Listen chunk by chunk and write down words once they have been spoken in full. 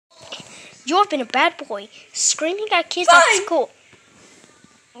You have been a bad boy, screaming at kids at school.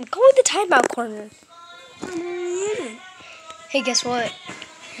 Go in the timeout corner. Hey, guess what?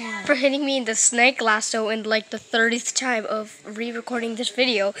 For hitting me in the snake lasso in like the 30th time of re-recording this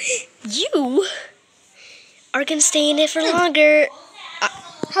video, you are gonna stay in it for longer.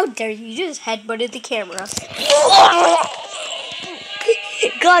 How dare you? You just headbutted the camera.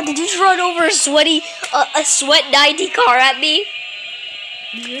 God, did you just run over a sweat 90 car at me?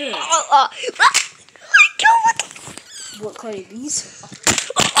 Yeah. What Cardi B's?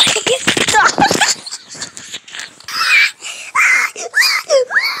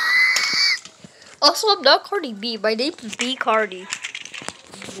 Also, I'm not Cardi B. My name is B Cardi.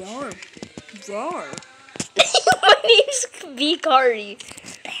 Jar. Jar. My name's B Cardi.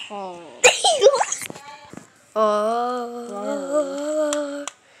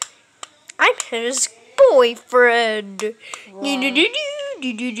 I'm his boyfriend.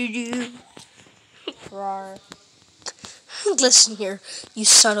 Rar. Listen here, you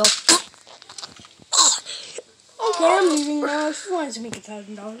son of. Okay, I'm leaving now. I just wanted to make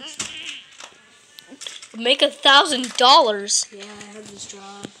 $1,000. Make $1,000. Yeah, I have this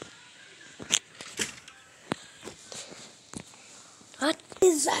job. What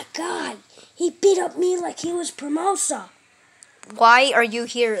is that guy? He beat up me like he was Promosa. Why are you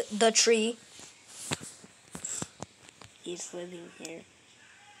here, the tree? He's living here.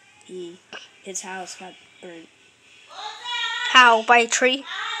 His house got burned. How? By a tree?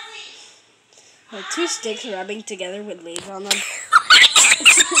 Like 2 sticks rubbing together with leaves on them.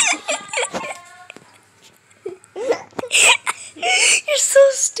 You're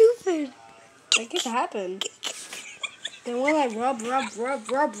so stupid. Like it happened. Then when I rub, let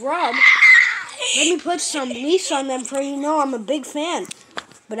me put some leaves on them for you know I'm a big fan.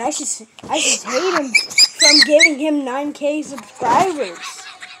 But I just hate him from giving him 9K subscribers.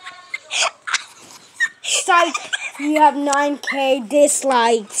 Psych, you have 9K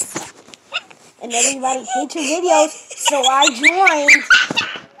dislikes. And everybody hates your videos, so I joined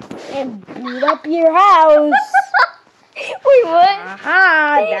and beat up your house. Wait, what?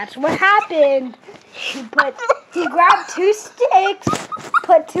 Aha, that's what happened. He grabbed 2 sticks,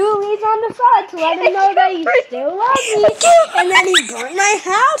 put 2 leaves on the side to let him know that he still loves me, and then he burned my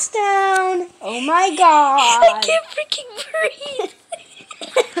house down. Oh my god. I can't freaking breathe.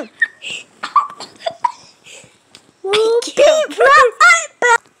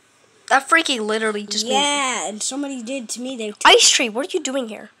 That freaking literally just yeah, and somebody did to me. They Ice Tree, what are you doing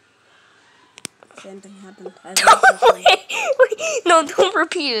here? Same thing happened. Wait, no, don't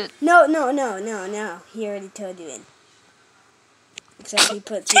repeat it. No. He already told you it. Except he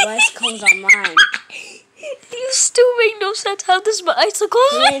put 2 icicles on mine. You still make no sense. How does my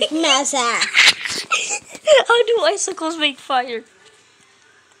icicles make? How do icicles make fire?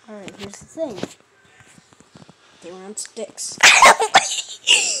 Alright, here's the thing. They were on sticks.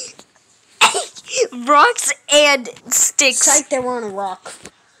 Rocks and sticks. It's like they were on a rock.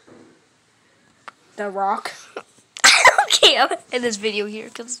 The rock. Okay, I'm gonna end this video here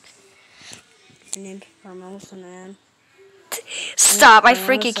because. Your name's Formosa, man. Stop! I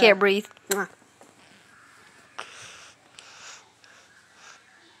freaking can't breathe.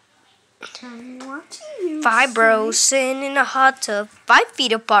 I'm watching you. 5 bros sitting in a hot tub, 5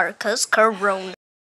 feet apart, cause Corona.